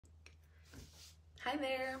Hi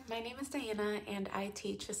there, my name is Diana and I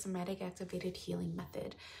teach the Somatic Activated Healing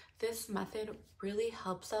Method. This method really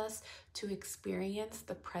helps us to experience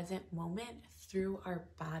the present moment through our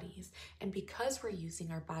bodies. And because we're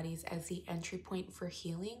using our bodies as the entry point for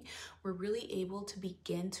healing, we're really able to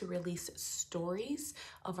begin to release stories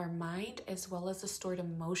of our mind as well as the stored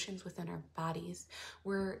emotions within our bodies.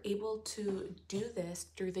 We're able to do this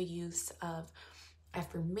through the use of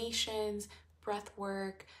affirmations, breath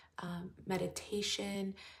work,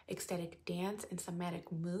 meditation, ecstatic dance, and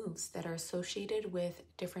somatic moves that are associated with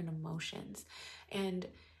different emotions. And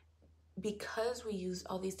because we use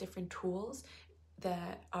all these different tools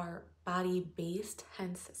that are body-based,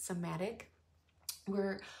 hence somatic,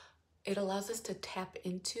 it allows us to tap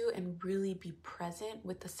into and really be present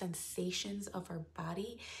with the sensations of our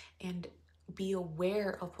body and be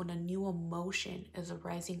aware of when a new emotion is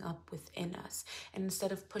arising up within us. And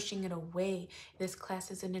instead of pushing it away, this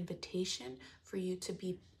class is an invitation for you to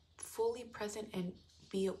be fully present and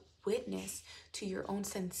be a witness to your own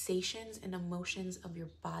sensations and emotions of your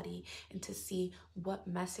body and to see what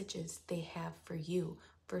messages they have for you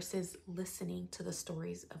versus listening to the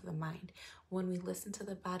stories of the mind. When we listen to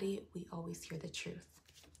the body, we always hear the truth.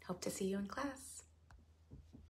 Hope to see you in class.